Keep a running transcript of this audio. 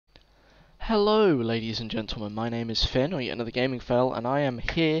Hello ladies and gentlemen, my name is Finn, or yet another gaming fail, and I am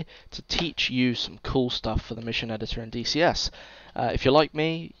here to teach you some cool stuff for the mission editor in DCS. If you're like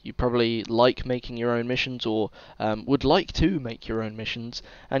me, you probably like making your own missions, or would like to make your own missions,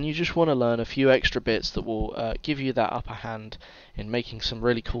 and you just want to learn a few extra bits that will give you that upper hand in making some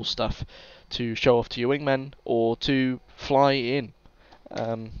really cool stuff to show off to your wingmen, or to fly in.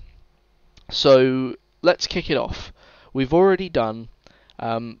 So let's kick it off. We've already done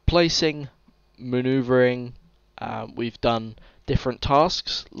placing, maneuvering, we've done different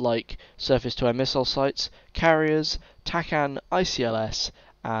tasks like surface-to-air missile sites, carriers, TACAN, ICLS,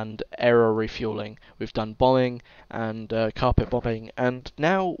 and aero refueling. We've done bombing and carpet bombing, and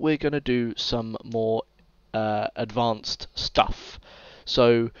now we're going to do some more advanced stuff.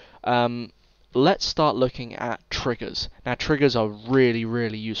 So let's start looking at triggers. Now triggers are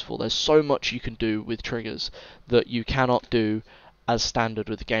really useful. There's so much you can do with triggers that you cannot do as standard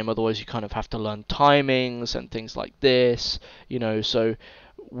with the game, otherwise you kind of have to learn timings and things like this, you know. So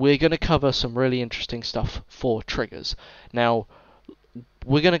we're going to cover some really interesting stuff for triggers. Now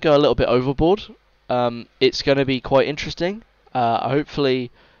we're going to go a little bit overboard. It's going to be quite interesting.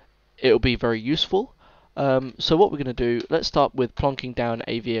 Hopefully it'll be very useful. So what we're going to do, let's start with plonking down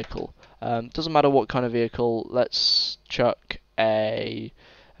a vehicle. Doesn't matter what kind of vehicle. Let's chuck an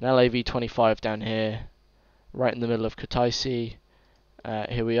LAV-25 down here, right in the middle of Kutaisi.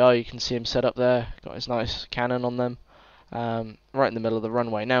 Here we are, you can see him set up there, got his nice cannon on them, right in the middle of the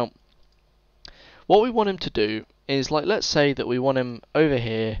runway. Now, what we want him to do is, like, let's say that we want him over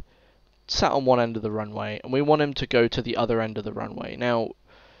here, sat on one end of the runway, and we want him to go to the other end of the runway. Now,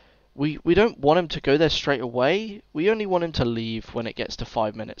 we don't want him to go there straight away, we only want him to leave when it gets to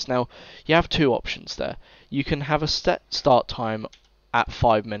 5 minutes. Now, you have two options there. You can have a set start time at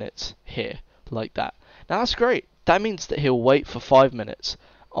 5 minutes here, like that. Now that's great. That means that he'll wait for 5 minutes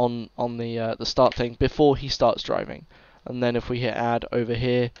on the start thing before he starts driving, and then if we hit add over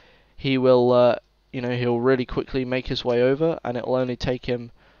here, he will he'll really quickly make his way over, and it'll only take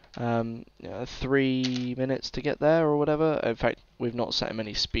him 3 minutes to get there or whatever. In fact, we've not set him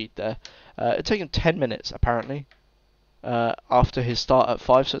any speed there. It'll take him 10 minutes apparently after his start at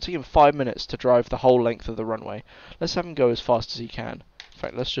 5, so it'll take him 5 minutes to drive the whole length of the runway. Let's have him go as fast as he can. In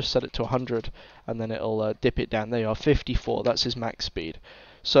fact, let's just set it to 100, and then it'll dip it down. There you are, 54. That's his max speed.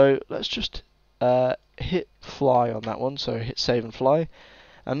 So let's just hit fly on that one. So hit save and fly.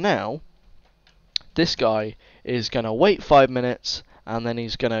 And now this guy is going to wait 5 minutes, and then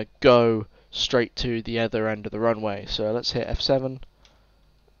he's going to go straight to the other end of the runway. So let's hit F7.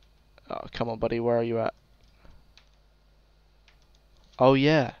 Oh, come on, buddy. Where are you at? Oh,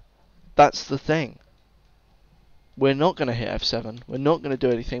 yeah. That's the thing. We're not going to hit F7, we're not going to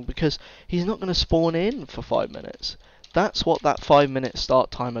do anything, because he's not going to spawn in for 5 minutes. That's what that 5 minute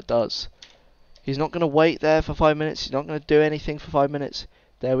start timer does. He's not going to wait there for 5 minutes, he's not going to do anything for 5 minutes.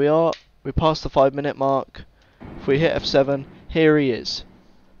 There we are, we passed the 5 minute mark. If we hit F7, here he is,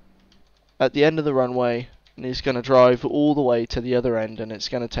 at the end of the runway, and he's going to drive all the way to the other end, and it's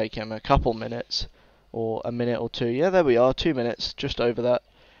going to take him a couple minutes, or a minute or two. Yeah, there we are, 2 minutes, just over that.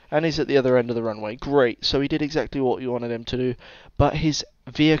 And he's at the other end of the runway. Great, so he did exactly what you wanted him to do, but his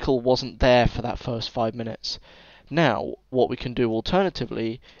vehicle wasn't there for that first 5 minutes. Now, what we can do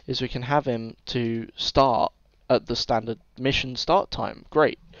alternatively is we can have him to start at the standard mission start time.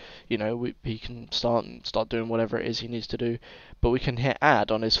 Great, you know, he can start doing whatever it is he needs to do, but we can hit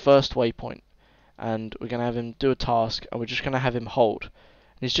add on his first waypoint, and we're going to have him do a task, and we're just going to have him hold.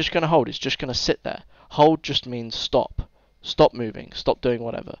 And he's just going to hold, he's just going to sit there. Hold just means stop. Stop moving, stop doing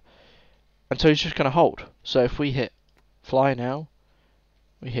whatever. And so he's just going to hold. So if we hit fly now,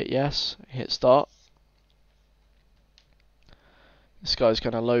 we hit yes, hit start. This guy's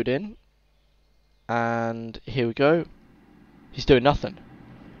going to load in. And here we go. He's doing nothing.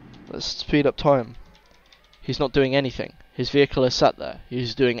 Let's speed up time. He's not doing anything. His vehicle is sat there.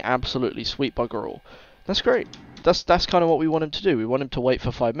 He's doing absolutely sweet bugger all. That's great. That's kind of what we want him to do. We want him to wait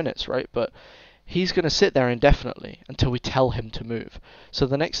for 5 minutes, right? But he's going to sit there indefinitely until we tell him to move. So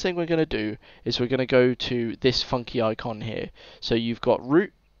the next thing we're going to do is we're going to go to this funky icon here. So you've got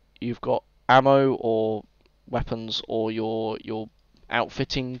route, you've got ammo or weapons or your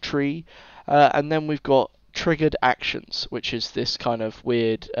outfitting tree, and then we've got triggered actions, which is this kind of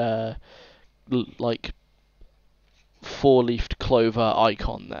weird like 4-leafed clover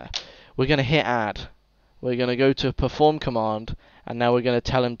icon there. We're going to hit add. We're going to go to perform command, and now we're going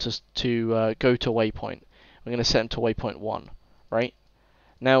to tell him to go to waypoint. We're going to set him to waypoint 1, right?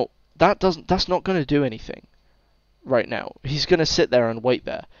 Now that's not going to do anything right now. He's going to sit there and wait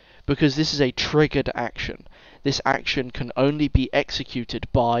there, because this is a triggered action. this action can only be executed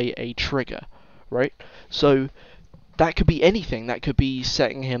by a trigger, right? So that could be anything. That could be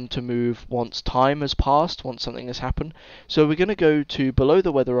setting him to move once time has passed, once something has happened. So we're going to go to below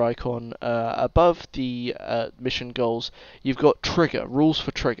the weather icon, above the mission goals. You've got trigger, rules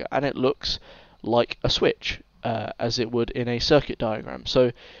for trigger, and it looks like a switch, as it would in a circuit diagram.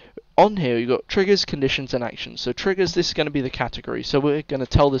 So on here you've got triggers, conditions, and actions. So triggers, this is going to be the category. So we're going to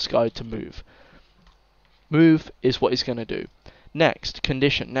tell this guy to move. Move is what he's going to do. Next,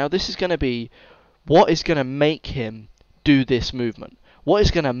 condition. Now this is going to be what is going to make him do this movement? What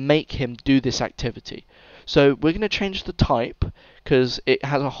is going to make him do this activity? So we're going to change the type because it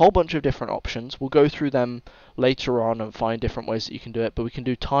has a whole bunch of different options. We'll go through them later on and find different ways that you can do it, but we can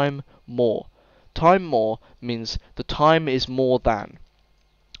do time more. Time more means the time is more than.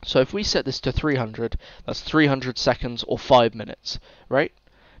 So if we set this to 300, that's 300 seconds or 5 minutes, right?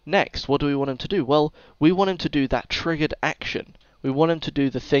 Next, what do we want him to do? Well, we want him to do that triggered action. We want him to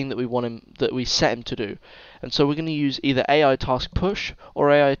do the thing that we set him to do. And so we're going to use either AI task push or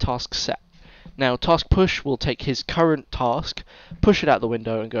AI task set. Now, task push will take his current task, push it out the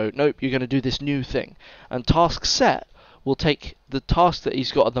window and go, nope, you're going to do this new thing. And task set will take the task that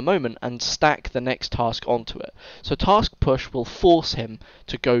he's got at the moment and stack the next task onto it. So task push will force him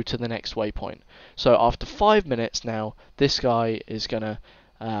to go to the next waypoint. So after 5 minutes now, this guy is going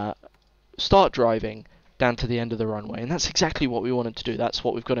to start driving down to the end of the runway, and that's exactly what we wanted to do. That's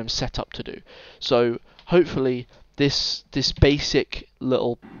what we've got him set up to do. So hopefully this basic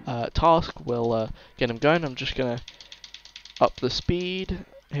little task will get him going. I'm just gonna up the speed.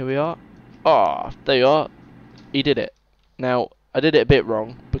 Here we are. Ah, there you are. He did it. Now I did it a bit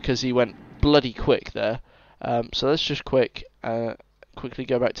wrong because he went bloody quick there. So let's just quickly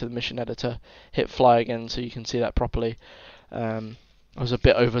go back to the mission editor, hit fly again so you can see that properly. I was a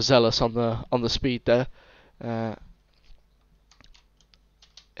bit overzealous on the speed there.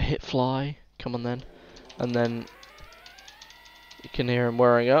 Hit fly, come on then, and then you can hear him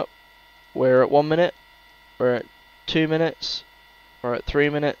whirring up. We're at 1 minute, we're at 2 minutes, we're at 3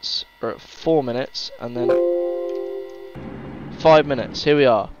 minutes, we're at 4 minutes, and then 5 minutes. Here we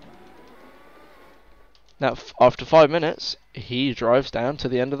are. Now, after 5 minutes, he drives down to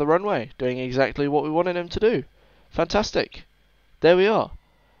the end of the runway, doing exactly what we wanted him to do. Fantastic. There we are.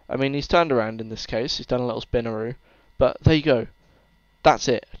 I mean, he's turned around in this case. He's done a little spinneroo. But there you go. That's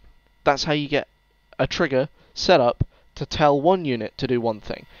it. That's how you get a trigger set up to tell one unit to do one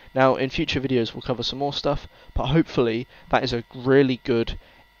thing. Now, in future videos, we'll cover some more stuff. But hopefully, that is a really good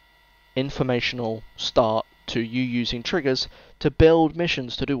informational start to you using triggers to build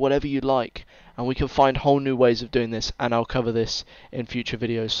missions, to do whatever you like. And we can find whole new ways of doing this. And I'll cover this in future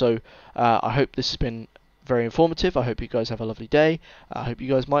videos. So, I hope this has been very informative. I hope you guys have a lovely day. I hope you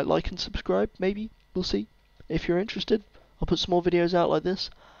guys might like and subscribe, maybe. We'll see. If you're interested, I'll put some more videos out like this.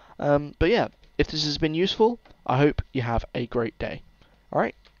 But yeah, if this has been useful, I hope you have a great day.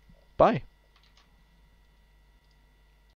 Alright, bye.